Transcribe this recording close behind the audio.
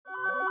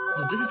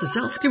So this is the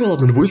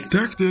self-development with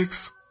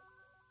tactics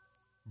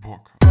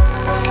book.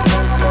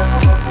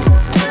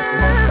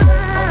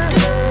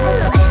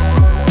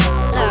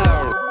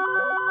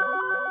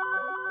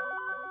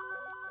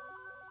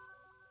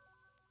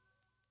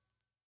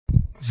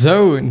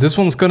 So this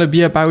one's gonna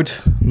be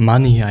about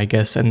money, I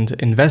guess, and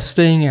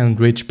investing and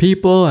rich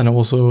people, and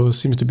also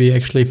seems to be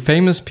actually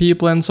famous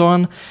people and so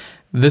on.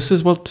 This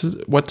is what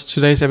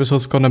today's episode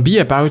is gonna be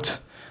about.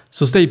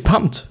 So stay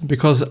pumped,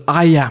 because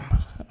I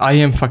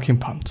am fucking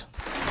pumped.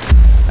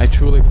 I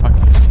truly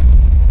fucking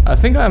am. I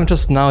think I'm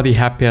just now the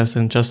happiest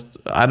and just,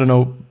 I don't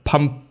know,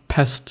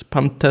 pumpest,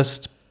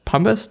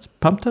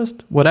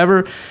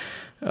 whatever.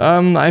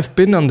 I've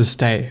been on this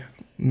day.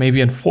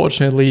 Maybe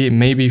unfortunately,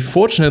 maybe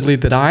fortunately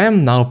that I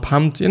am now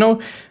pumped,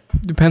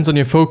 depends on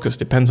your focus,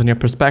 depends on your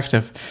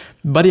perspective.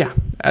 But yeah,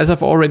 as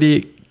I've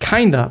already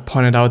kinda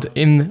pointed out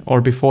in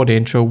or before the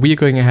intro, we're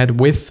going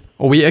ahead with,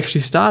 or we're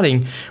actually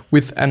starting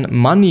with an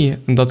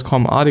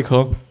money.com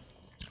article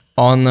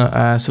on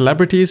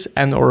celebrities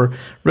and or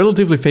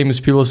relatively famous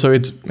people. So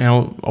it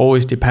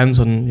always depends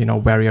on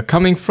where you're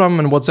coming from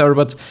and whatsoever,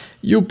 but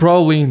you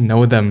probably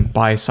know them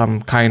by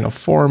some kind of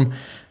form.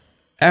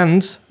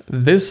 And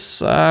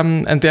this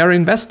and they are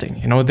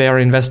investing. They are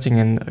investing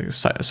in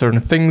certain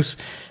things.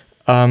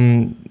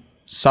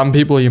 Some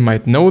people you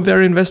might know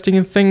they're investing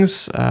in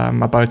things.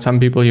 About some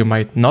people you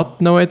might not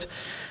know it.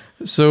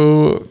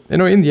 So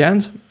in the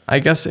end, I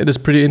guess it is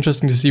pretty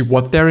interesting to see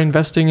what they're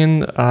investing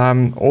in.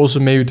 Also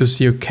maybe to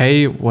see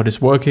what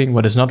is working,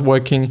 what is not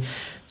working,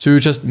 to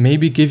just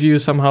maybe give you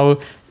somehow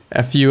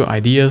a few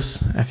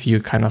ideas, a few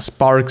kind of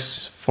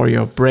sparks for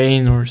your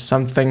brain or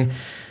something.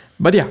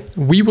 But yeah,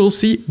 we will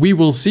see. We're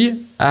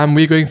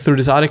going through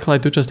this article. I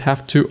do just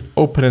have to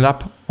open it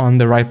up on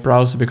the right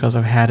browser because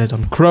I've had it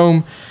on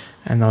Chrome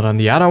and not on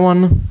the other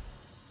one.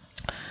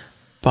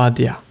 But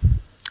yeah.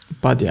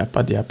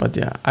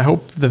 I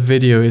hope the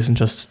video isn't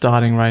just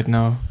starting right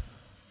now.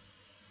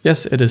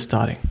 Yes, it is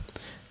starting.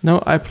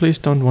 No, I please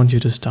don't want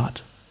you to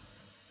start.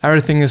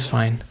 Everything is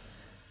fine.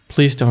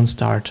 Please don't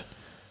start.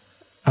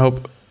 I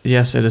hope,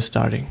 yes, it is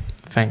starting.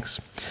 Thanks.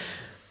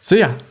 So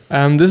yeah,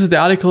 this is the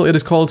article. It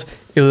is called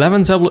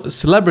 11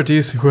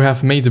 Celebrities Who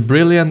Have Made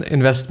Brilliant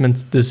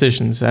Investment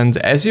Decisions. And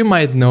as you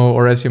might know,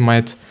 or as you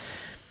might,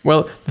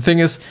 well, the thing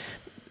is,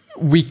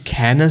 we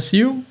can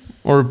assume,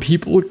 or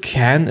people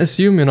can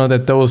assume,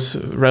 that those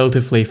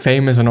relatively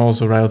famous and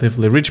also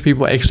relatively rich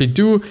people actually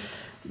do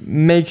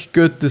make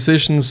good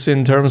decisions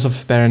in terms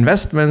of their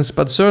investments,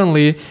 but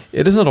certainly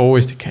it is not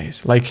always the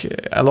case. Like,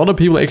 a lot of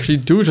people actually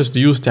do just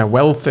use their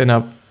wealth in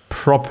a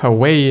proper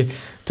way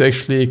to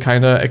actually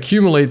kind of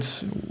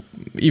accumulate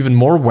even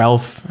more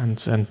wealth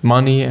and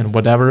money and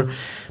whatever.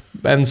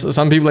 And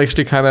some people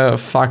actually kind of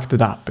fucked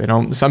it up.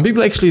 Some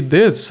people actually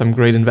did some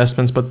great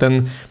investments, but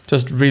then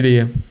just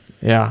really,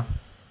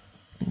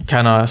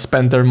 kind of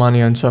spent their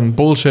money on some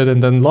bullshit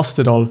and then lost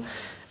it all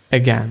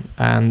again.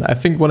 And I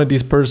think one of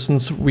these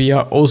persons we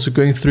are also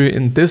going through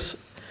in this,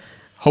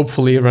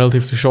 hopefully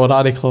relatively short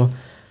article.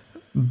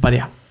 But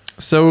yeah.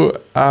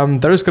 So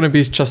there is going to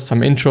be just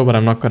some intro, but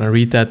I'm not going to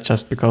read that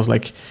just because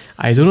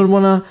I do not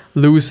want to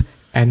lose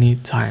any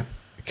time.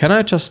 Can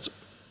I just...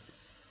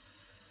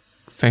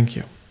 Thank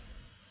you.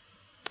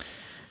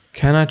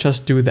 Can I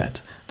just do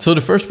that? So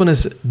the first one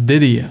is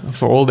Diddy,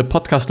 for all the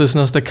podcast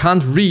listeners that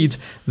can't read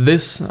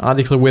this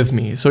article with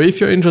me. So if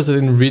you're interested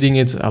in reading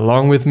it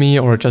along with me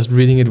or just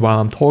reading it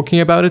while I'm talking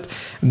about it,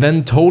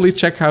 then totally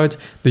check out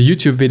the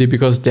YouTube video,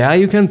 because there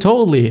you can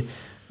totally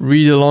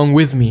read along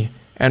with me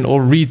and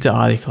or read the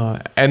article,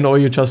 and or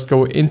you just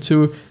go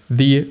into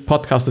the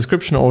podcast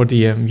description or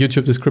the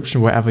YouTube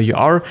description wherever you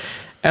are,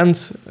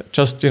 and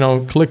just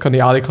click on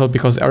the article,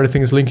 because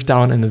everything is linked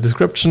down in the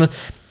description,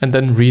 and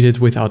then read it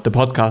without the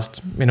podcast.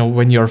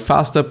 When you're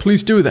faster,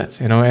 please do that.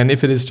 And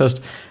if it is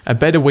just a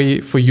better way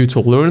for you to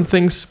learn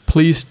things,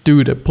 please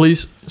do that.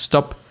 Please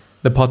stop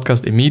the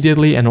podcast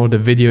immediately and or the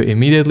video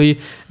immediately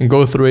and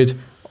go through it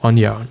on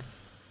your own.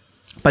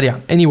 But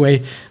yeah,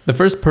 anyway, the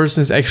first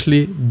person is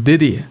actually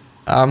Diddy.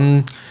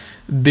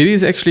 Diddy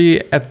is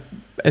actually,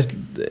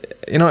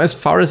 as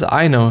far as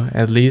I know,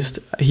 at least,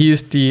 he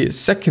is the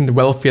second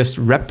wealthiest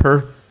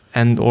rapper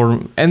and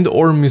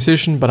or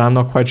musician, but I'm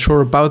not quite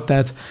sure about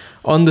that,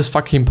 on this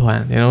fucking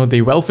planet.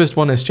 The wealthiest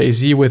one is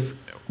Jay-Z with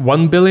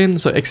 1 billion,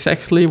 so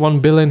exactly 1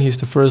 billion. He's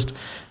the first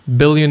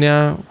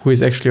billionaire who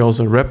is actually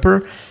also a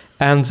rapper.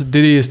 And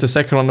Diddy is the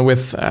second one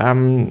with,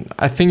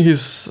 I think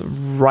he's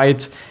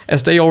right,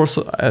 as they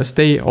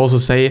also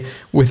say,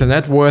 with a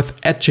net worth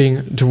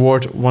edging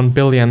toward 1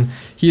 billion.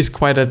 He's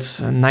quite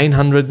at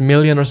 900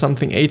 million or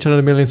something,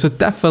 800 million. So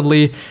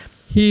definitely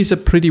he's a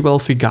pretty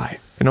wealthy guy.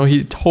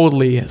 He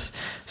totally is.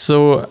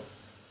 So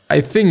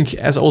I think,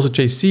 as also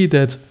Jay-Z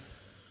did,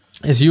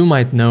 as you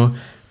might know,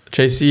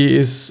 Jay-Z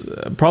is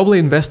probably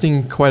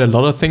investing quite a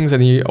lot of things,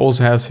 and he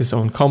also has his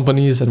own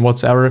companies and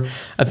whatsoever.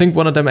 I think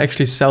one of them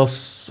actually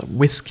sells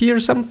whiskey or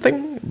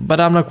something, but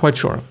I'm not quite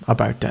sure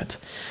about that.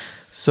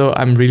 So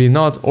I'm really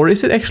not. Or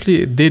is it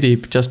actually Diddy,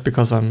 just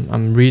because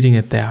I'm reading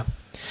it there?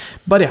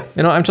 But yeah,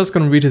 I'm just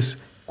going to read his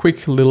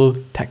quick little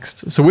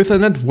text. So with a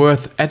net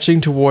worth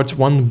edging towards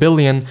 1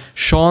 billion,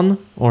 Sean,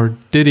 or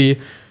Diddy,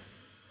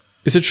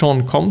 is it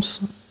Sean Combs?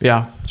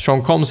 Yeah,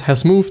 Sean Combs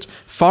has moved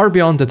far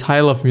beyond the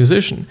title of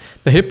musician.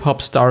 The hip-hop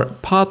star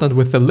partnered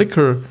with the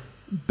liquor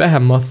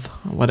behemoth,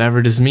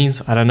 whatever this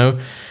means, I don't know.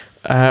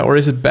 Or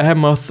is it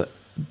behemoth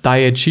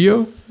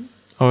Diageo?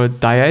 Or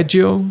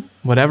Diageo?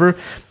 Whatever.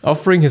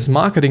 Offering his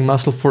marketing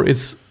muscle for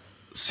its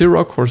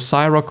Ciroc or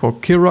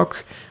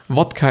Ciroc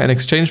vodka in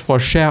exchange for a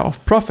share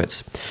of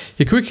profits.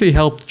 He quickly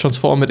helped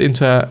transform it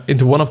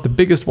into one of the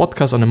biggest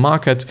vodkas on the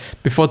market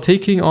before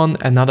taking on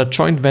another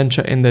joint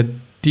venture in the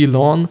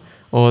DeLeon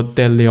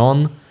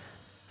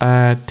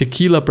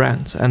tequila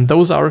brand. And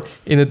those are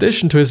in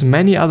addition to his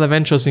many other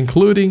ventures,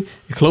 including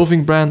a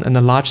clothing brand and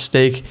a large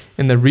stake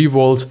in the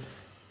Revolt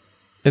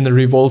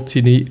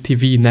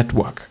TV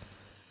network.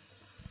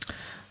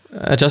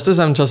 Just as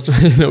I'm just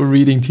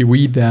reading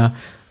TV there,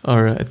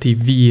 or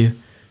TV,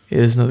 it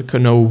is not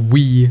no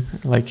we,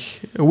 like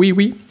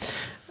we.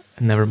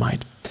 Never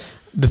mind.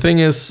 The thing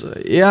is,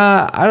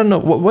 yeah, I don't know.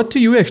 What do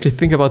you actually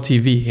think about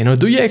TV?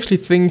 Do you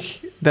actually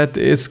think that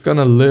it's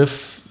gonna live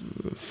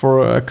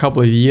for a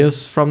couple of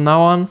years from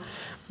now on?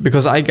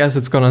 Because I guess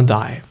it's gonna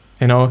die.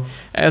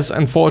 As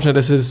unfortunate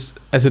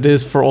as it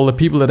is for all the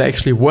people that are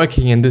actually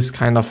working in this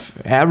kind of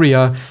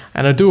area,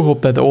 and I do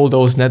hope that all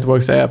those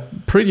networks are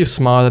pretty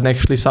smart and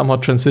actually somehow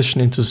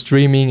transition into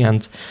streaming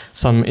and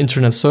some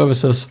internet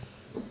services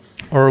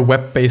or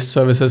web-based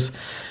services.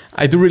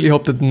 I do really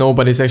hope that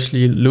nobody's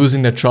actually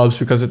losing their jobs,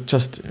 because it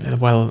just,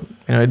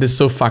 it is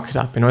so fucked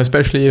up,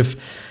 especially if,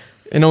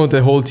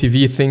 the whole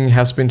TV thing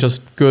has been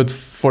just good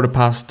for the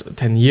past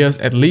 10 years,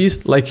 at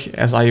least, like,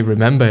 as I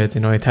remember it,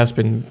 it has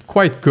been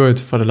quite good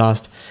for the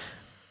last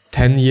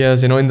 10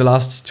 years, in the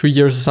last 2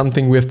 years or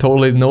something, we have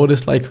totally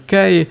noticed, like,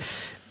 okay,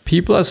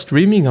 people are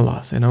streaming a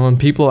lot, and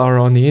people are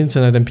on the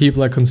internet and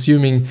people are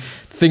consuming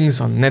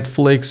things on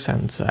Netflix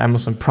and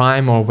Amazon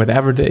Prime or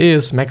whatever it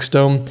is,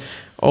 Maxdome,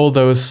 all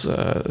those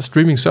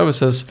streaming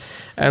services.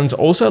 And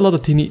also a lot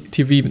of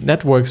TV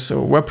networks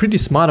were pretty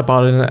smart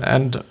about it,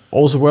 and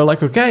also were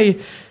like, okay,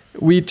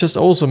 we just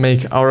also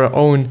make our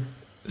own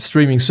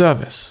streaming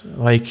service.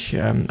 Like,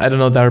 I don't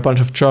know, there are a bunch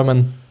of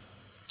German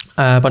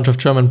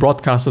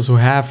broadcasters who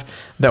have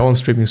their own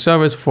streaming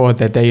service for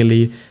their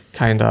daily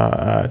kind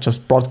of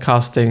just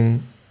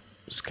broadcasting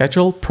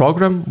schedule,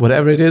 program,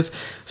 whatever it is.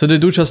 So they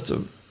do just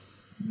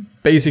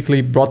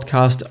basically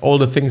broadcast all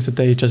the things that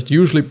they just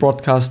usually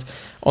broadcast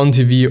on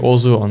TV,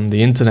 also on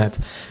the internet,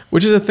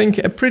 which is, I think,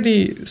 a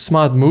pretty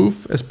smart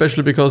move,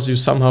 especially because you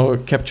somehow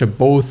capture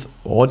both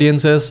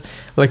audiences.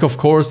 Like, of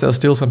course, there are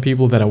still some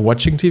people that are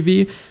watching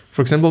TV.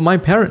 For example, my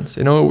parents,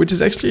 which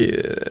is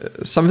actually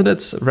something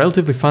that's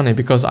relatively funny,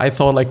 because I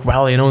thought, like,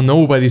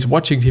 nobody's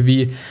watching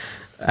TV.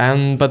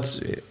 But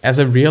as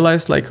I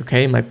realized, like,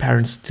 okay, my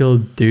parents still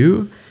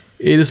do.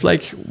 It is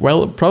like,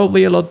 well,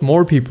 probably a lot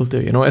more people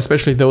do,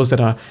 especially those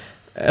that are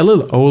a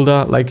little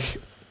older, like,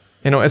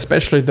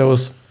 especially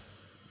those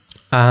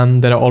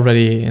that are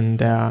already in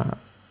their,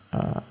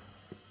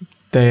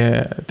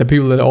 the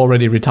people that are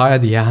already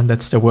retired. Yeah,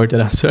 that's the word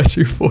that I'm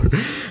searching for.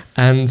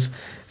 And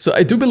so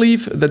I do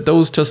believe that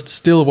those just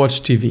still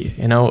watch TV,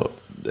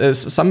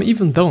 some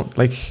even don't.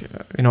 Like,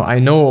 I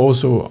know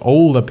also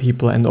older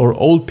people or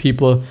old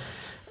people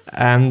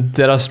and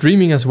that are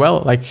streaming as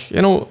well. Like,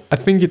 I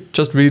think it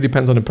just really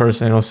depends on the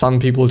person. Some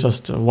people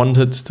just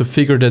wanted to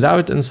figure that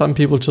out, and some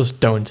people just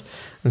don't.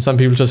 And some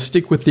people just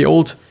stick with the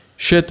old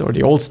shit or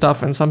the old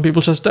stuff, and some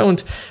people just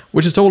don't,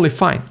 which is totally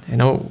fine,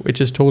 which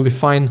is totally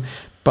fine.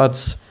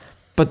 But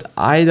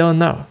I don't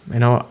know,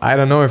 I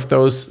don't know if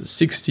those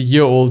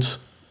 60-year-old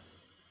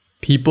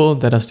people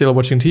that are still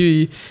watching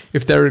TV,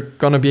 if they're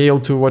gonna be able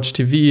to watch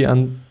TV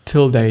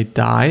until they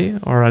die,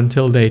 or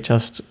until they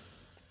just,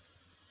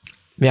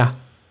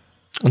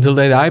 until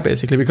they die,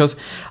 basically, because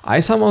I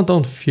somehow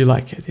don't feel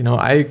like it.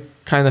 I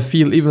kind of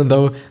feel, even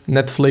though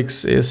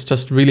Netflix is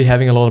just really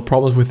having a lot of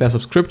problems with their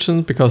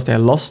subscriptions because they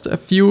lost a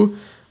few.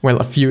 Well,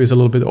 a few is a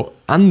little bit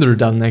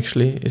underdone,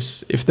 actually,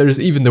 if there is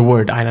even the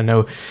word, I don't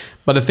know.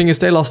 But the thing is,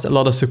 they lost a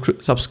lot of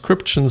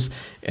subscriptions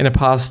in the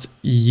past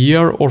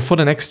year, or for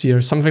the next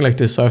year, something like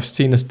this. So I've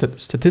seen a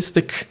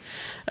statistic,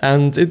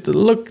 and it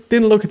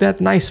didn't look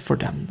that nice for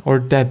them, or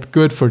that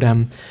good for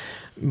them.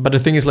 But the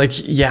thing is, like,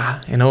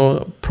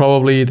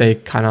 probably they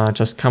kind of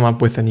just come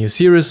up with a new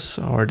series,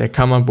 or they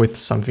come up with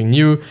something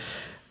new,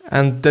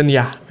 and then,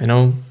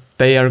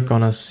 they are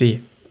gonna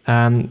see.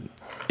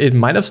 It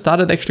might have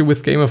started actually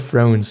with Game of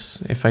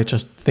Thrones, if I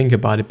just think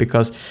about it,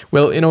 because,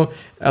 well,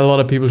 a lot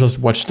of people just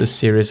watch this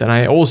series, and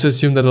I also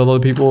assume that a lot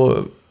of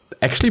people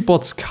actually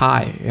bought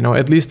Sky,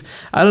 at least.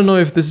 I don't know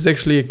if this is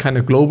actually a kind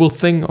of global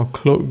thing, or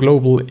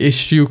global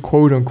issue,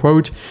 quote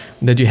unquote,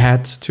 that you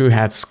had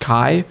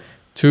Sky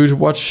to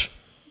watch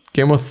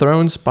Game of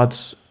Thrones,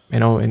 but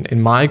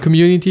in my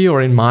community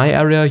or in my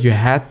area, you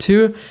had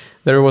to.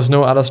 There was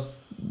no other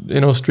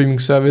streaming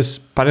service,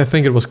 but I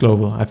think it was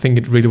global. I think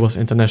it really was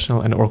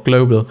international or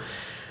global.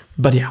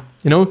 But yeah,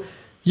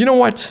 you know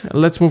what?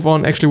 Let's move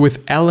on actually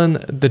with Ellen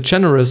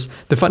DeGeneres.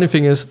 The funny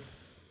thing is,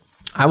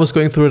 I was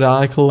going through the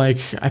article like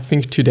I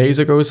think 2 days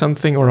ago or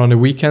something, or on the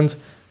weekend.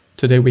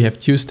 Today we have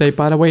Tuesday,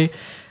 by the way.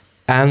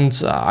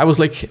 And I was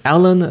like,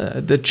 Ellen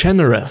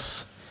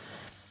DeGeneres.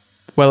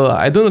 Well,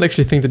 I don't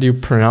actually think that you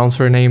pronounce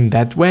her name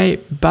that way,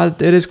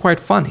 but it is quite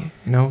funny,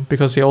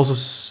 because he also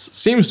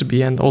seems to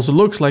be and also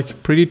looks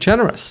like pretty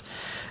generous.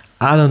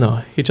 I don't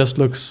know. He just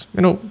looks,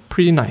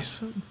 pretty nice.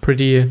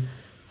 Pretty,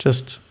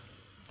 just,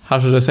 how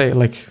should I say,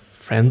 like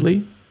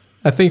friendly?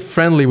 I think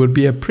friendly would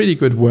be a pretty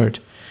good word.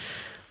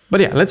 But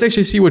yeah, let's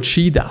actually see what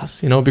she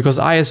does, because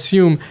I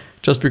assume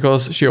just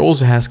because she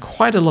also has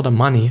quite a lot of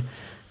money,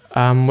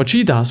 what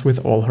she does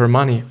with all her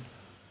money.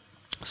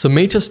 So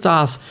major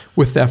stars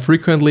with their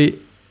frequently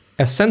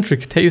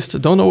eccentric taste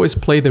don't always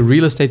play the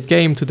real estate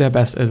game to their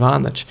best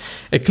advantage.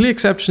 A clear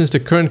exception is the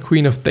current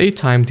queen of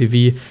daytime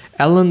TV.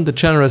 Ellen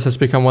DeGeneres has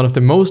become one of the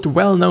most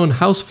well-known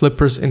house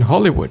flippers in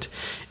Hollywood,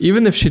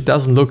 even if she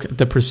doesn't look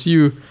the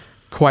pursuit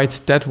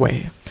quite that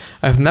way.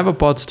 I've never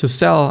bought to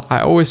sell. I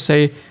always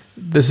say,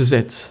 this is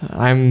it.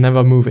 I'm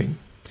never moving.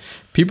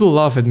 People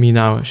laugh at me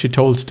now, she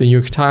told the New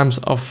York Times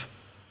of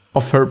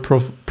her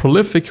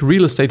prolific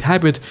real estate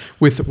habit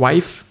with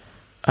wife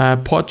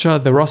Portia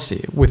de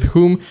Rossi, with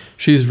whom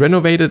she's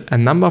renovated a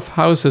number of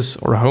houses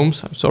or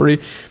homes.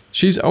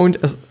 She's owned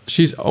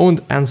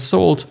and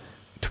sold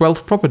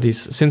 12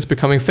 properties since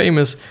becoming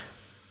famous,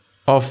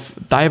 of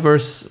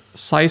diverse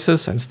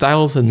sizes and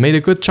styles, and made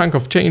a good chunk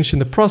of change in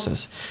the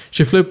process.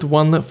 She flipped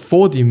one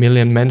 40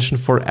 million mansion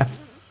for a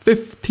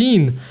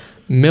 15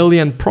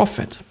 million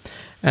profit,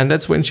 and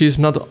that's when she's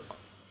not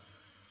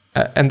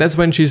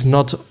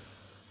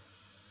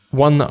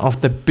one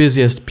of the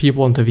busiest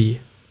people on TV.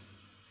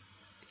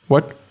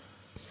 What?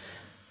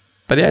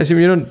 But yeah, so,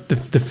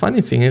 the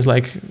funny thing is,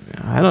 like,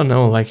 I don't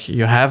know, like,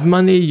 you have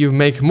money, you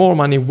make more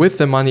money with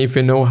the money if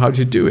you know how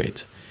to do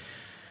it.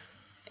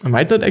 It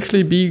might not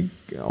actually be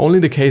only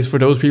the case for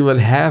those people that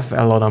have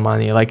a lot of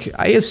money. Like,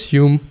 I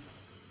assume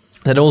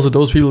that also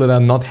those people that are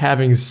not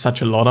having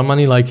such a lot of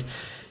money, like,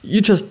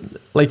 you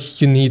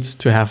need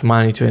to have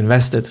money to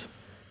invest it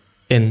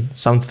in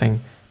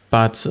something.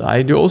 But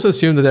I do also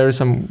assume that there are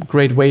some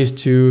great ways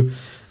to,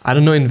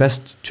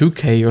 invest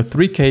 2K or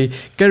 3K.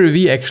 Gary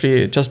Vee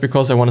actually, just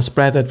because I want to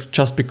spread it,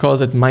 just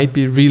because it might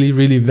be really,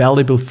 really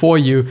valuable for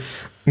you.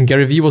 And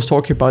Gary Vee was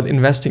talking about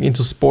investing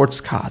into sports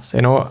cards.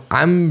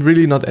 I'm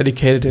really not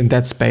educated in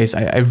that space.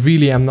 I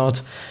really am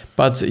not.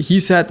 But he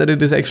said that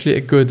it is actually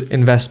a good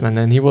investment.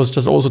 And he was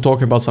just also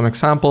talking about some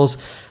examples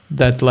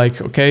that, like,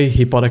 okay,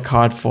 he bought a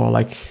card for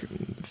like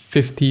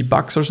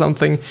 $50 or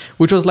something,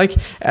 which was like,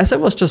 as I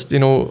was just,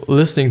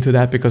 listening to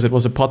that because it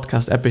was a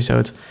podcast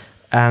episode.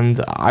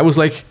 And I was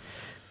like,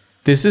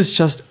 this is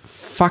just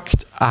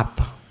fucked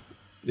up.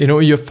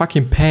 You're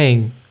fucking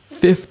paying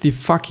 50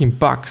 fucking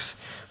bucks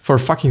for a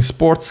fucking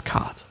sports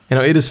card.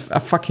 It is a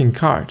fucking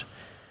card.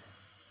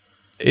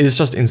 It is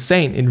just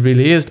insane. It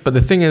really is. But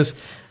the thing is,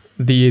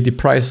 the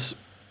price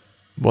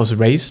was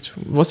raised.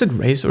 Was it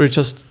raised, or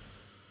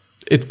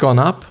it gone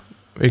up?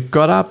 It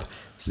got up.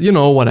 You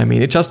know what I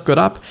mean? It just got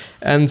up,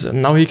 and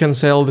now he can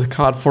sell the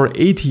card for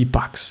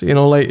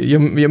 $80. Like,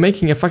 you're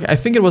making I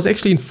think it was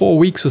actually in 4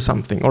 weeks or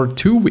something, or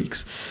 2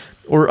 weeks,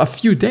 or a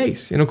few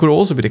days. Could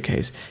also be the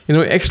case.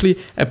 Actually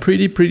a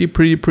pretty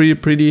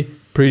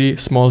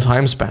small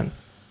time span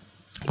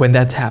when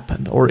that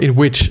happened, or in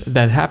which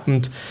that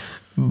happened.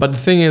 But the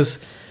thing is,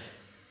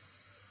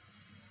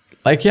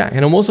 like, yeah,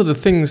 most of the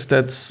things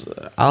that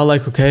are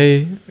like,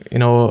 okay,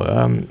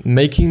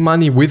 making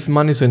money with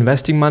money, so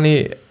investing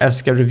money,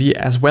 as Gary Vee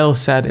as well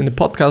said in the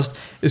podcast,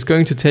 is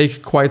going to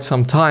take quite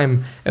some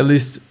time. At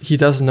least he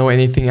doesn't know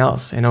anything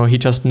else. He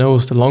just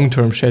knows the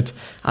long-term shit,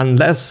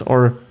 unless,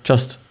 or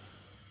just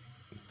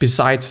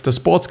besides the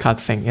sports card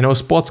thing.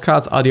 Sports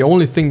cards are the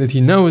only thing that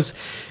he knows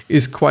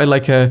is quite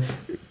like a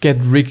get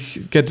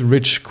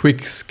rich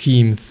quick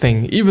scheme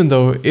thing, even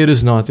though it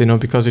is not,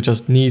 because you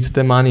just need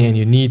the money and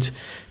you need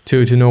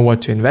to know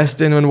what to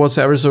invest in and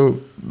whatsoever. So,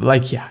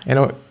 like, yeah,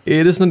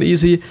 it is not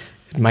easy.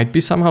 It might be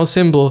somehow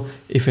simple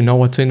if you know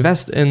what to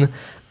invest in,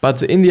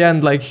 but in the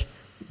end, like,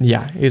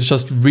 yeah, it's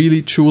just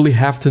really truly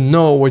have to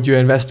know what you're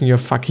investing your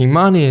fucking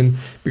money in,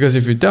 because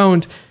if you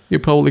don't, you're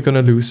probably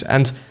gonna lose.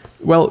 And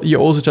well, you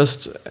also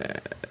just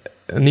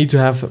need to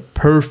have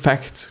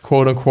perfect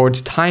quote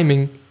unquote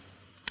timing,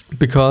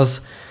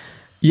 because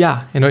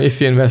yeah,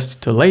 if you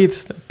invest too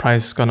late, the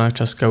price is gonna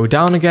just go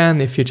down again.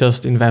 If you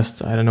just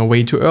invest,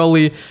 way too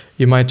early,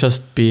 you might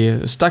just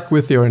be stuck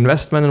with your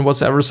investment and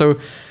whatsoever. So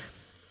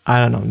I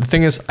don't know. The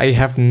thing is, I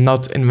have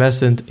not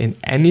invested in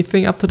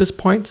anything up to this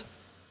point,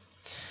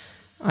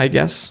 I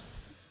guess.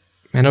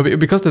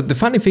 Because the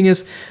funny thing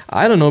is,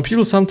 I don't know,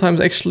 people sometimes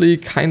actually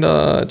kind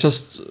of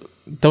just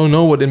don't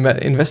know what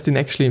investing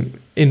actually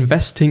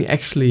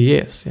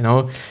is.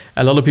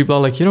 A lot of people are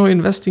like,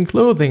 invest in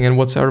clothing and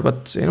whatsoever,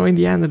 but in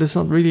the end, it is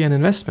not really an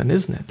investment,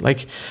 isn't it?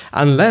 Like,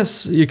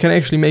 unless you can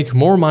actually make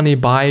more money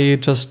by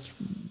just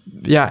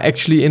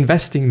actually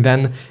investing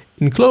than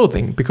in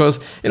clothing. Because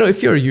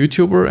if you're a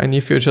YouTuber and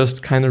if you're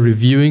just kind of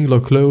reviewing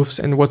your clothes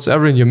and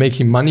whatsoever, and you're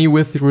making money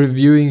with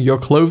reviewing your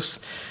clothes,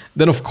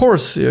 then of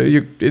course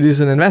it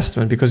is an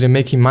investment because you're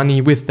making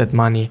money with that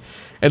money.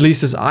 At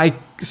least as I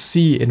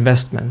see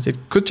investments. It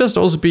could just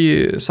also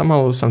be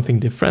somehow something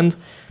different.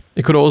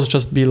 It could also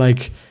just be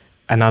like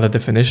another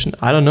definition.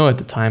 I don't know at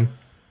the time.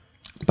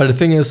 But the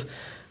thing is,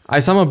 I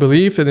somehow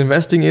believe that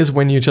investing is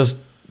when you just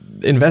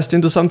invest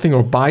into something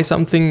or buy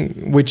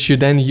something which you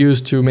then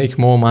use to make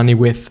more money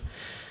with.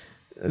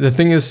 The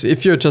thing is,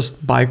 if you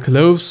just buy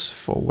clothes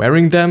for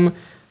wearing them,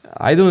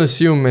 I don't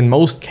assume in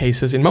most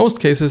cases,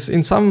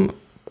 in some,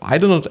 I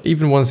do not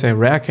even want to say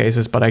rare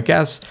cases, but I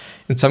guess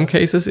in some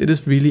cases it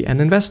is really an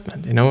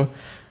investment, you know.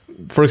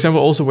 For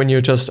example, also when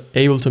you're just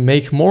able to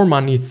make more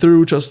money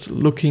through just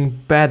looking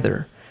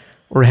better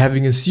or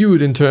having a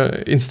suit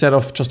instead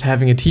of just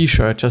having a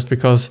t-shirt just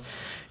because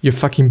your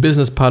fucking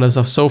business partners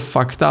are so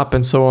fucked up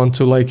and so on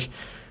to like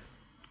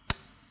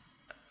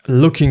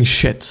looking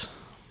shit.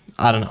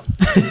 I don't know.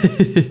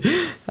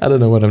 I don't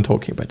know what I'm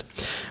talking about.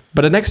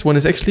 But the next one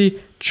is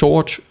actually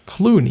George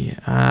Clooney.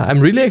 I'm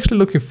really actually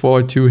looking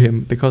forward to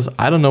him because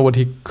I don't know what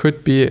he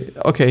could be.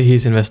 Okay,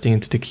 he's investing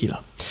into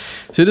tequila.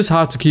 So it is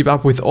hard to keep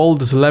up with all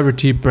the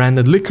celebrity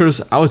branded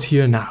liquors out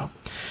here now.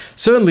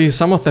 Certainly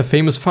some of their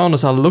famous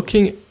founders are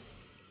looking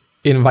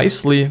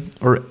enviously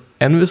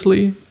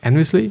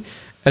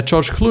at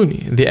George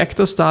Clooney. The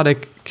actor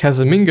started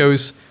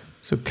Casamigos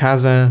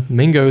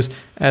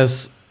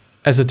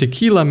as a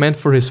tequila meant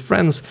for his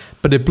friends,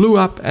 but it blew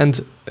up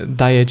and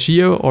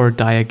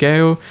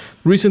Diageo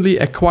recently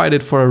acquired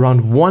it for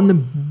around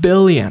 $1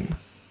 billion.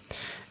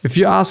 If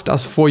you asked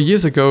us 4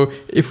 years ago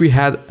if we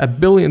had $1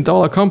 billion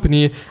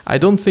company, I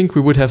don't think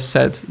we would have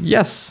said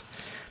yes,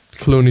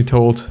 Clooney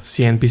told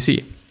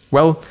CNBC.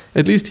 Well,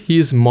 at least he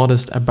is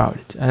modest about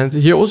it. And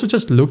he also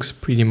just looks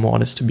pretty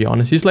modest, to be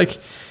honest. He's like,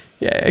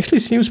 yeah, actually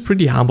seems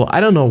pretty humble.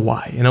 I don't know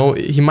why. You know,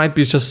 he might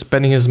be just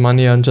spending his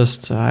money on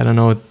just, I don't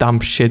know,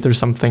 dumb shit or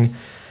something.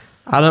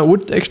 I don't know, it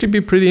would actually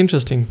be pretty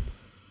interesting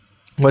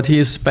what he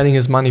is spending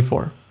his money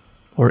for.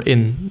 Or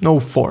in. No,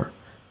 for.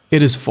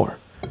 It is for.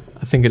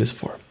 I think it is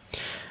for.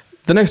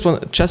 The next one,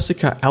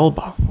 Jessica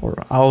Alba,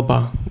 or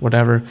Alba,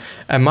 whatever.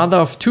 A mother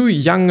of two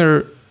young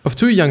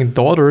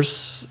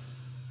daughters,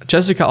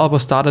 Jessica Alba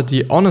started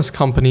the Honest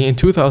Company in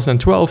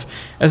 2012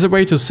 as a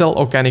way to sell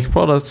organic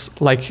products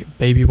like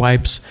baby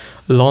wipes,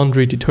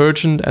 laundry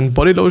detergent, and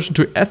body lotion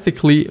to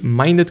ethically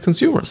minded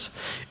consumers.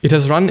 It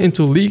has run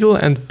into legal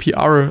and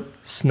PR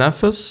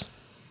snaffles.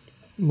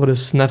 What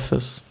is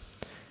snaffles?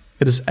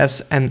 It is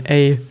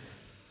SNA,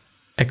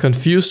 a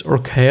confused or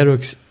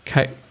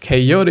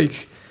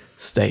chaotic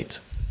state.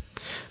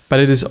 But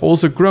it is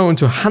also grown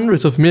to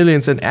hundreds of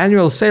millions in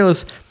annual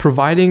sales,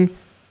 proving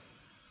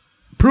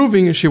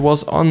she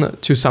was on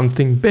to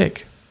something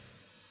big.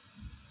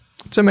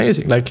 It's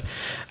amazing. Like,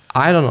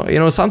 I don't know, you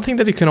know, something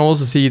that you can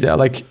also see there,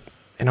 like,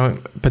 you know,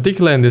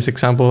 particularly in this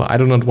example, I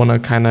do not want to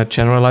kind of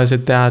generalize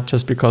it there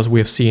just because we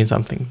have seen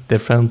something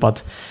different.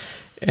 But,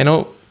 you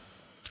know,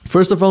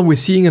 first of all, we're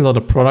seeing a lot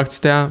of products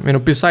there. You know,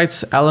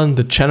 besides Ellen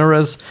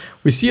DeGeneres,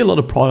 we see a lot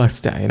of products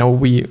there. You know,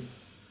 we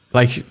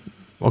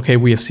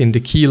have seen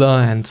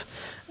tequila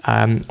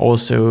and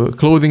also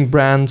clothing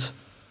brands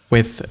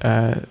with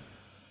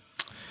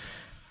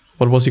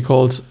what was he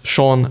called?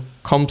 Sean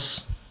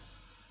Combs.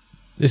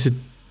 Is it?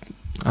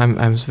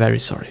 I'm very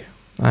sorry.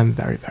 I'm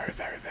very, very,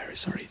 very, very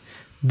sorry.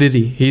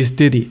 Diddy. He's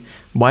Diddy.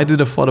 Why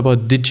did I thought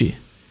about Digi?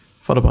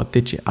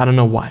 I don't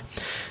know why.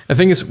 The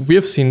thing is, we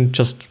have seen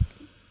just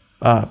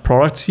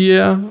products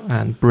here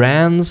and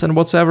brands and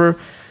whatsoever.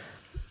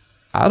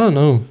 I don't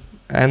know.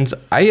 And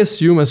I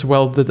assume as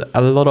well that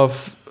a lot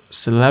of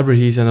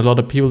celebrities and a lot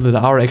of people that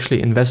are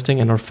actually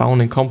investing and are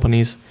founding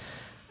companies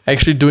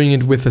actually doing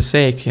it with the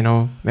sake, you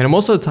know. And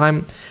most of the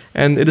time,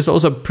 and it is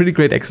also a pretty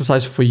great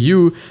exercise for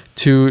you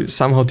to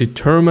somehow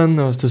determine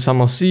or to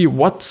somehow see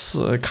what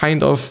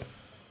kind of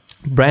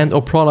brand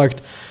or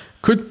product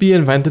could be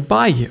invented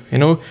by you. You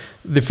know,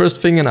 the first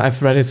thing, and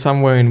I've read it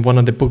somewhere in one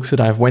of the books that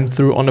I've went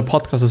through on the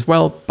podcast as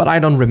well, but I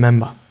don't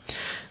remember.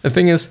 The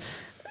thing is,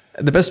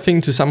 the best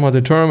thing to somehow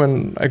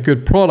determine a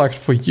good product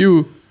for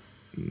you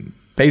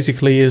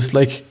basically is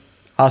like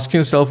asking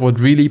yourself what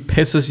really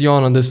pisses you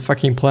on this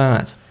fucking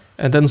planet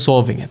and then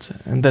solving it.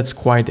 And that's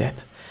quite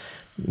it.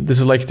 This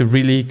is like the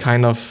really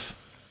kind of,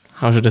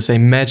 how should I say,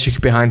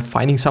 magic behind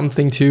finding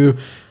something to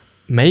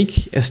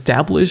make,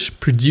 establish,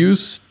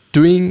 produce,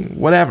 doing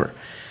whatever.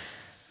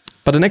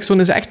 But the next one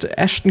is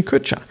Ashton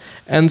Kutcher.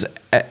 And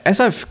as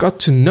I've got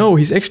to know,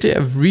 he's actually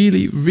a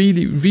really,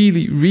 really,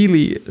 really,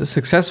 really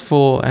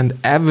successful and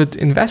avid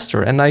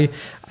investor. And I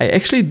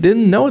actually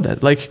didn't know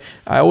that. Like,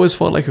 I always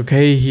thought like,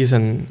 okay, he's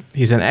an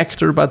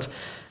actor, but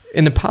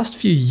in the past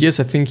few years,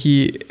 I think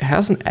he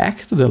hasn't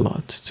acted a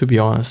lot, to be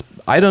honest.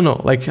 I don't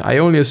know. Like, I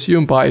only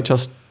assume by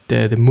just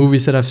the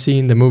movies that I've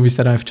seen, the movies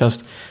that I've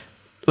just,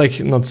 like,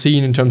 not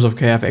seen in terms of,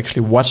 okay, I've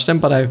actually watched them,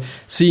 but I've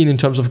seen in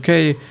terms of,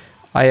 okay,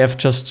 I have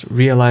just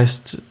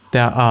realized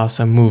there are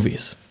some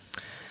movies.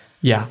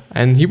 Yeah,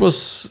 and he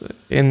was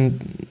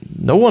in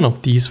no one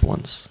of these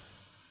ones.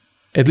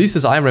 At least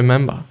as I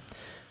remember.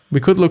 We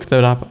could look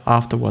that up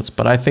afterwards,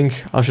 but I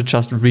think I should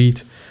just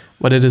read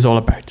what it is all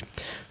about.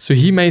 So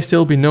he may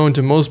still be known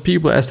to most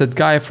people as that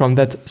guy from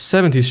that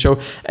 70s show.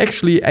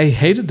 Actually, I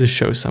hated the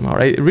show somehow.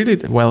 I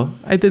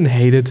didn't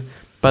hate it,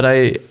 but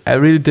I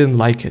really didn't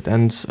like it.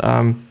 And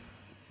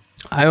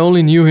I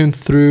only knew him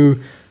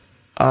through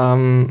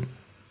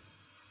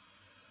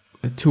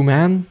Two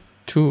Man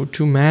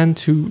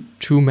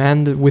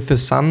with the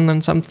Sun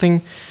and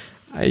something.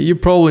 You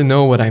probably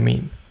know what I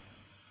mean,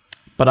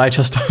 but I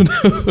just don't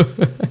know.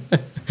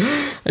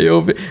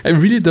 I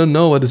really don't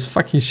know what this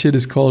fucking shit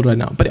is called right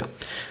now. But yeah,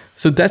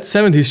 so that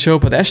 70s show,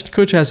 but Ashton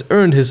Kutcher has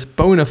earned his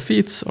bona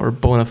fides or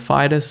bona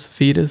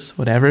fides,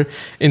 whatever,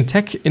 in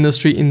tech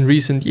industry in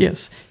recent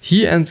years.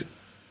 He and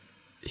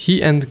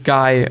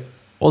Guy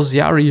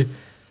Ozziari,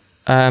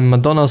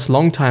 Madonna's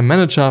longtime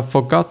manager,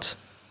 forget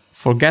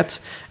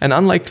an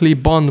unlikely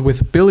bond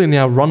with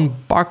billionaire Ron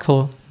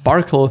Barkle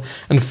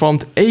and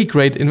formed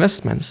A-grade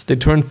investments. They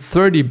turned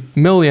 30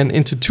 million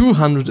into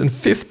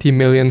 250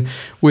 million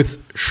with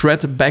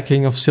shred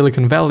backing of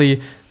Silicon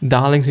Valley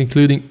darlings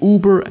including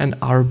Uber and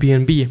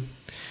Airbnb.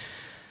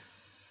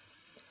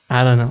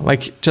 I don't know,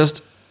 like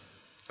just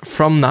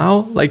from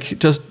now, like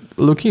just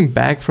looking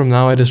back from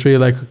now, it is really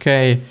like,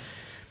 okay,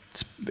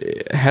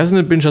 hasn't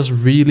it been just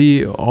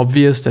really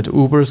obvious that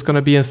Uber is going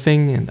to be a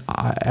thing and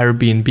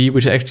Airbnb,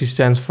 which actually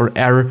stands for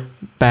Air,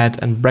 Bed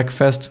and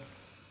Breakfast,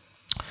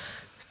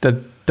 that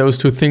those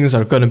two things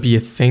are going to be a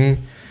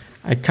thing?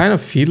 I kind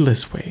of feel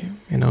this way,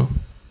 you know.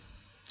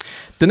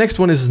 The next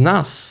one is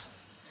Nas.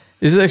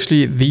 Is it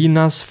actually the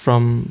Nas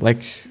from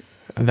like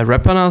the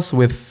rapper Nas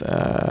with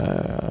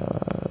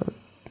the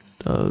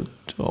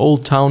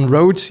Old Town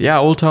Road? Yeah,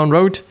 Old Town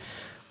Road.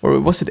 Or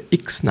was it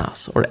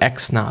X-Nas or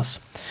X-Nas?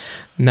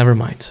 Never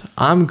mind.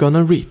 I'm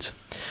gonna read.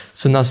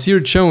 So Nasir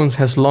Jones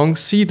has long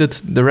ceded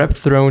the rap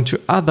throne to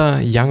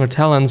other younger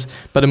talents,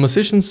 but the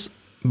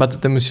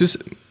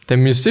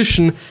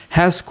musician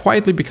has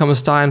quietly become a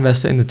star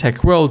investor in the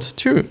tech world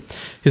too.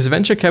 His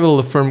venture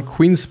capital firm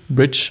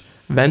Queensbridge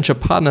Venture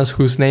Partners,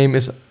 whose name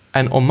is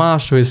an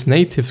homage to his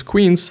native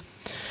Queens,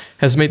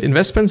 has made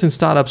investments in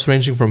startups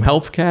ranging from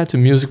healthcare to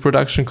music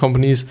production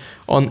companies.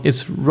 On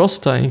its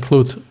roster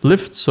include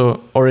Lyft,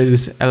 or it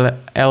is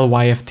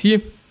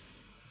LYFT,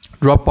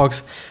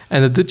 Dropbox,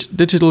 and the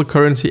digital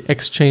currency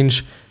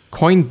exchange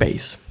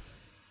Coinbase.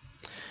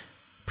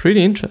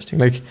 Pretty interesting.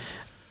 Like,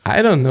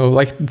 I don't know.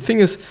 Like, the thing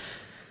is,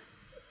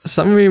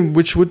 something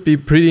which would be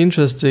pretty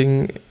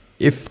interesting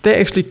if they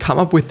actually come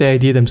up with the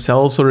idea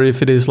themselves, or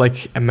if it is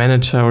like a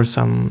manager or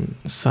some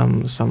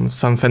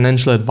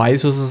financial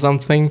advisors or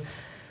something.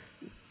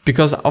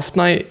 Because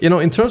often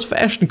in terms of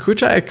Ashton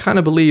Kutcher, I kind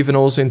of believe, and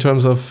also in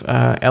terms of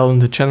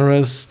Ellen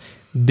DeGeneres,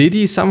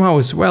 Diddy somehow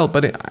as well.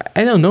 But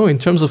I don't know, in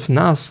terms of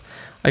Nas,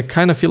 I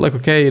kind of feel like,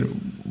 okay, it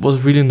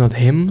was really not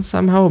him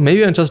somehow.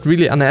 Maybe I'm just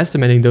really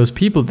underestimating those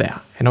people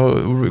there.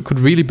 It could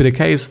really be the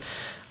case.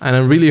 And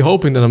I'm really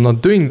hoping that I'm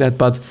not doing that.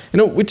 But,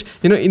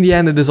 in the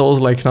end, it is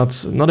also like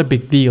not a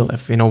big deal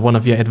if, one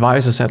of your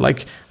advisors said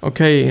like,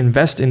 okay,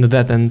 invest into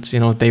that. And,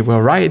 they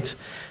were right.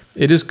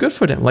 It is good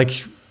for them.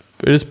 Like,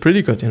 it is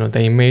pretty good.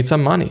 They made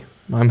some money.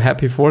 I'm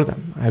happy for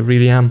them. I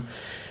really am.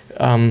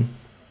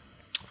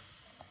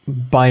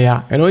 But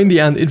yeah, in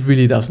the end, it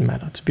really doesn't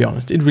matter, to be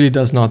honest. It really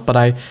does not. But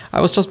I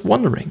was just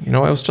wondering,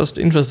 I was just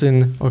interested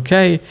in,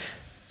 okay,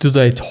 do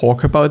they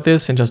talk about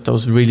this in just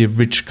those really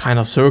rich kind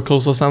of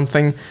circles or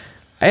something?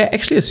 I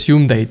actually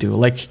assume they do.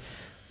 Like,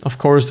 of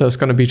course, there's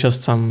going to be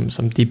just some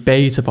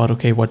debate about,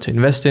 okay, what to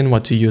invest in,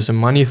 what to use the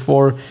money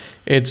for.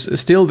 It's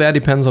still there,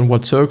 depends on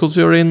what circles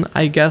you're in,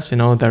 I guess.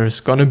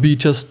 There's going to be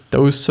just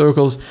those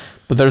circles,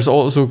 but there's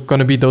also going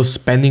to be those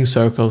spending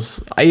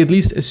circles. I at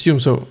least assume.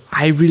 So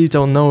I really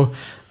don't know,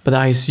 but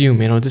I assume,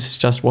 this is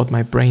just what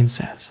my brain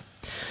says.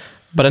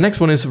 But the next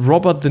one is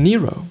Robert De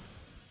Niro.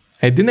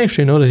 I didn't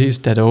actually know that he's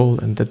that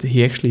old and that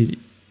he actually,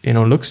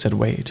 looks that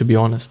way, to be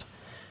honest.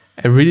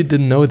 I really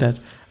didn't know that.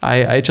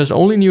 I just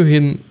only knew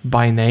him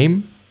by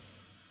name,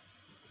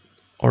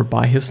 or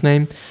by his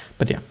name,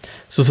 but yeah.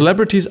 So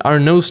celebrities are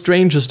no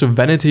strangers to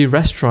vanity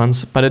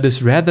restaurants, but it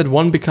is rare that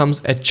one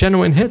becomes a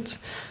genuine hit.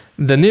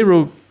 De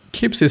Niro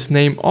keeps his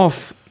name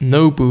off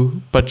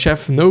Nobu, but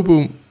chef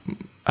Nobu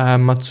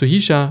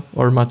Matsuhisa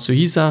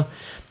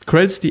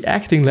credits the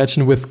acting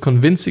legend with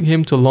convincing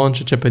him to launch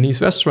a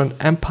Japanese restaurant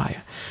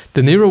empire.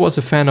 De Niro was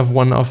a fan of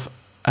one of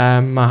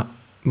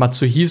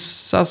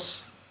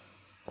Matsuhisha's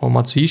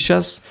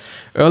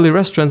early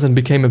restaurants and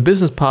became a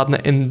business partner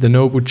in the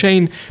Nobu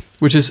chain,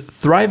 which is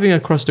thriving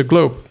across the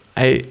globe.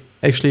 I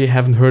actually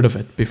haven't heard of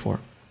it before.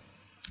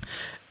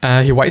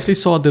 He wisely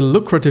saw the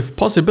lucrative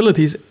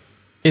possibilities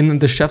in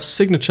the chef's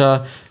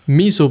signature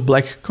miso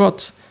black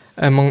cod,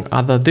 among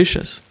other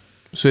dishes.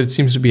 So it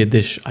seems to be a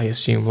dish, I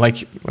assume.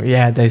 Like,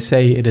 yeah, they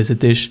say it is a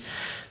dish.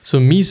 So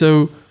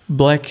miso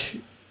black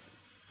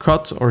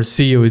cod, or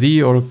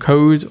COD, or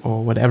code,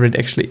 or whatever it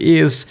actually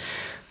is.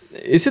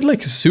 Is it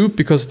like a soup?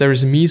 Because there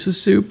is miso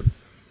soup.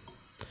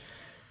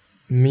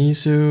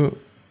 Miso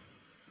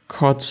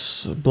cod,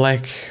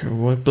 black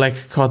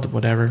cod,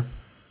 whatever.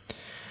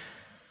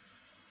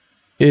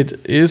 It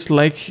is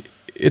like,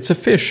 it's a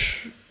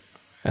fish,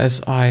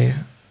 as I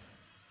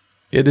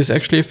it is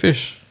actually a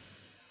fish.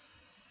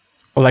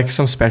 Or like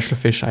some special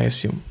fish, I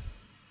assume.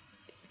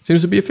 It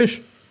seems to be a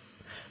fish.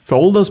 For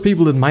all those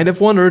people that might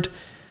have wondered,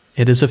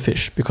 it is a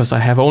fish, because I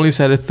have only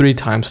said it 3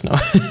 times now.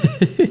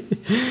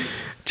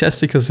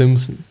 Jessica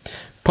Simpson.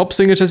 Pop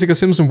singer Jessica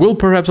Simpson will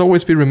perhaps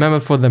always be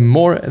remembered for the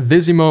more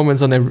dizzy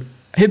moments on a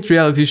hit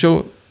reality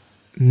show,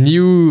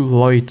 New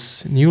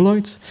Lloyds.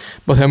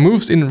 But her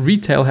moves in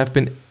retail have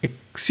been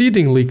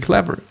exceedingly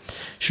clever.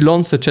 She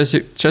launched the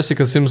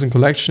Jessica Simpson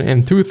collection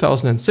in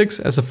 2006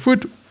 as a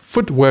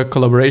footwear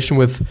collaboration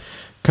with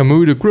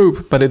Camudo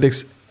Group, but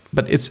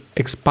it's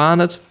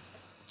expanded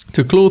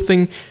to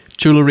clothing,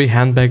 jewelry,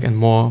 handbag, and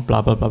more,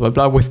 blah, blah, blah, blah,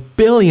 blah. With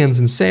billions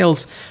in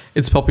sales,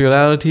 its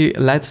popularity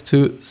led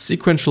to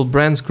Sequential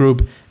Brands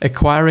Group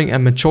acquiring a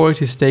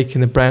majority stake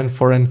in the brand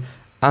for an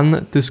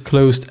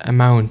undisclosed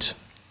amount.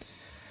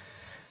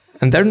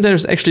 And then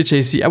there's actually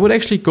JC. I would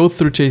actually go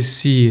through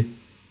JC.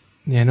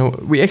 Yeah, no,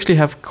 we actually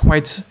have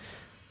quite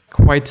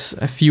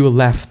a few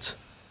left.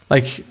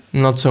 Like,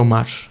 not so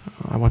much,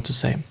 I want to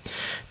say.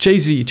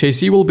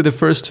 JC will be the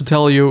first to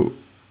tell you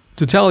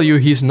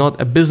he's not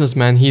a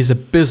businessman, he's a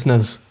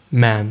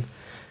businessman.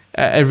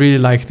 I really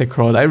like the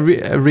quote. I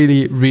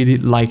really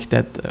like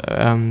that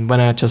when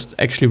I just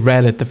actually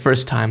read it the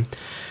first time.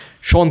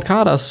 Sean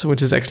Carter's,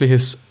 which is actually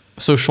his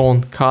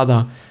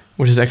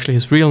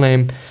real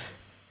name.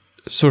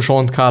 So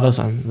Sean Carter's,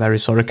 I'm very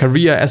sorry,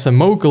 career as a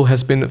mogul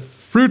has been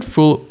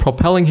fruitful,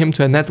 propelling him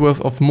to a net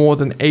worth of more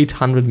than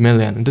 800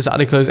 million. And this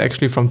article is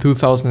actually from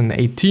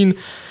 2018,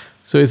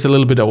 so it's a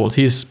little bit old.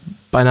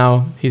 By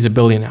now, he's a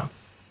billionaire.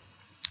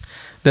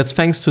 That's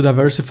thanks to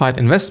diversified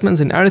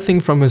investments in everything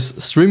from his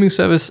streaming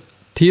service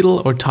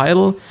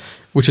Tidal,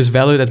 which is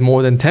valued at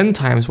more than 10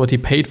 times what he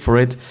paid for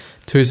it,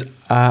 to his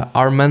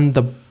Armand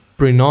de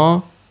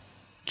Brennan,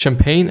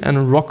 Champagne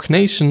and Rock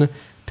Nation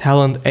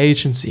talent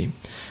agency.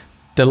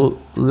 The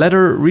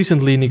latter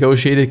recently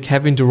negotiated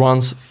Kevin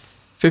Durant's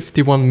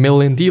 $51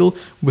 million deal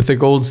with the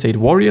Golden State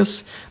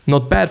Warriors.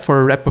 Not bad for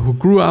a rapper who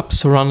grew up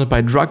surrounded by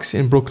drugs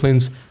in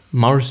Brooklyn's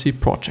Marcy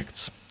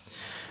Projects.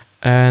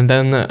 And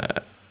then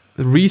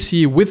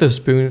Reese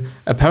Witherspoon,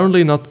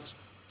 apparently not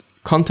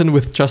content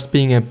with just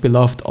being a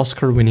beloved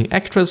Oscar-winning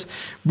actress,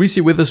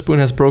 Reese Witherspoon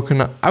has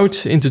broken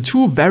out into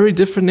 2 very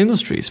different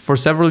industries. For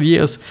several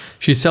years,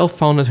 she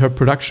self-founded her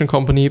production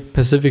company,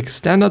 Pacific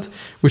Standard,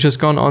 which has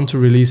gone on to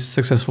release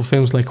successful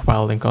films like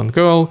Wild and Gone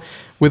Girl,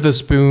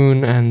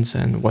 Witherspoon,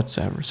 and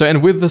whatsoever.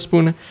 And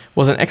Witherspoon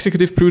was an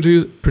executive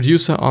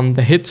producer on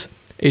the hit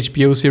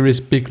HBO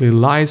series Big Little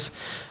Lies,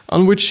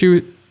 on which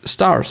she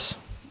stars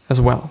as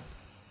well.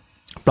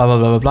 Blah, blah,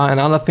 blah, blah, blah, and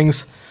other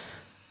things.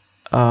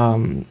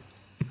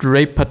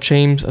 Draper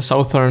James, a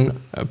southern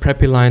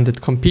preppy line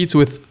that competes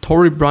with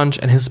Tory Brunch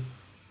and has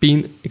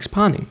been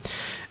expanding.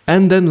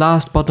 And then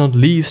last but not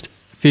least,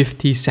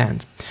 50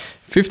 Cent.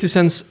 50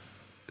 Cent's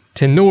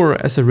tenure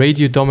as a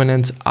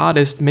radio-dominant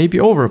artist may be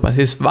over, but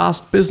his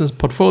vast business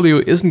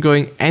portfolio isn't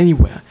going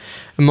anywhere.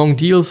 Among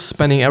deals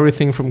spanning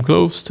everything from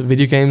clothes to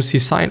video games, he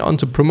signed on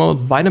to promote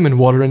vitamin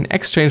water in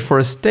exchange for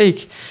a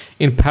stake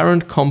in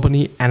parent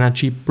company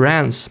Energy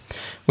Brands.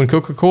 When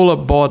Coca-Cola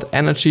bought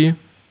Energy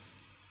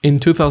in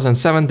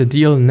 2007, the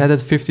deal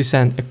netted 50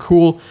 Cent a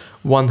cool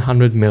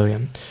 $100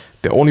 million.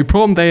 The only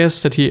problem there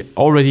is that he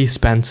already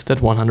spent that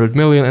 $100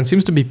 million and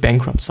seems to be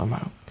bankrupt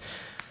somehow.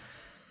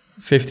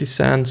 50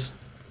 Cent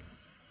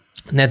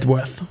net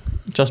worth,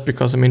 just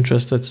because I'm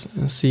interested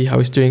and see how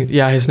he's doing.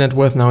 Yeah, his net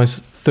worth now is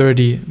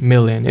 30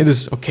 million. It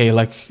is okay,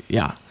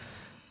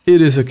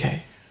 it is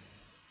okay.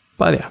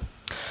 But yeah.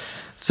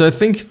 So I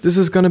think this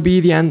is going to be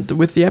the end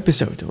with the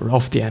episode, or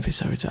of the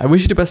episode. I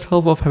wish you the best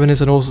health, of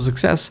happiness, and also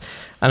success.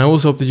 And I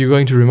also hope that you're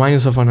going to remind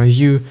yourself on how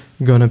you're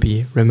going to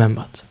be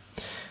remembered.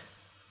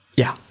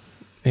 Yeah,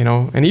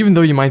 and even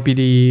though you might be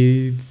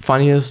the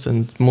funniest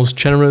and most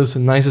generous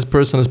and nicest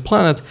person on this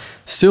planet,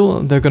 still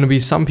there are going to be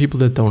some people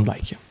that don't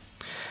like you.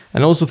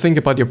 And also think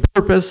about your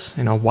purpose,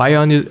 why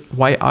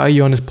are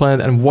you on this planet,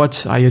 and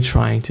what are you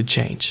trying to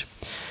change?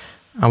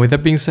 And with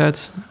that being said,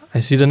 I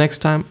see you the next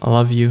time. I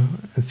love you,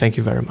 and thank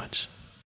you very much.